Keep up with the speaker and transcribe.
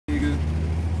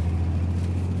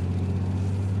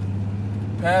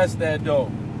past that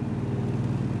though.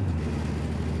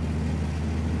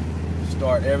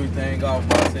 Start everything off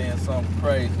by saying something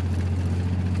crazy.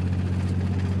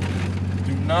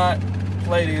 Do not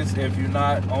play this if you're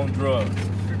not on drugs.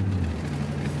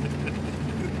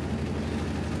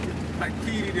 Like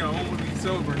Kitty the only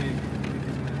sober nigga.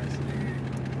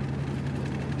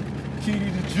 Kitty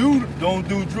the Jew don't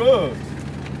do drugs.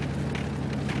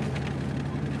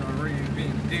 Already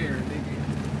been there, nigga.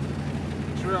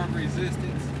 Drug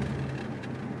resistance.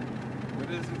 What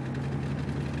is it?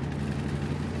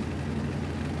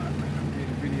 I think I'm getting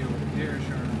a video with a dare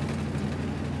shirt on.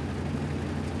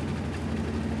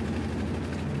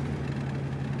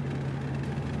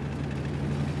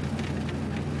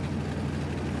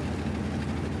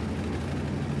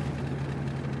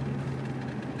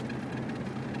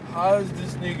 How is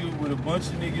this nigga with a bunch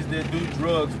of niggas that do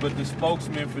drugs but the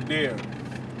spokesman for Dare?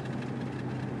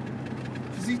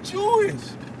 Cause he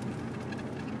Jewish.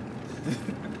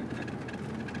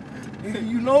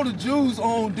 You know the Jews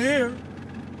own Dare.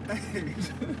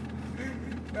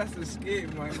 That's a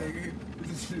skit, my nigga.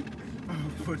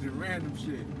 For the random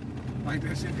shit. Like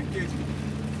that shit in the kitchen.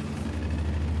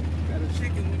 Got a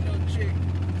chicken with no chick.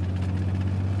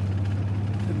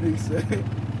 The nigga say,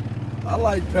 I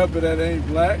like pepper that ain't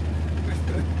black.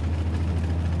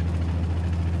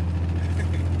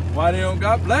 Why they don't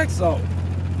got black salt?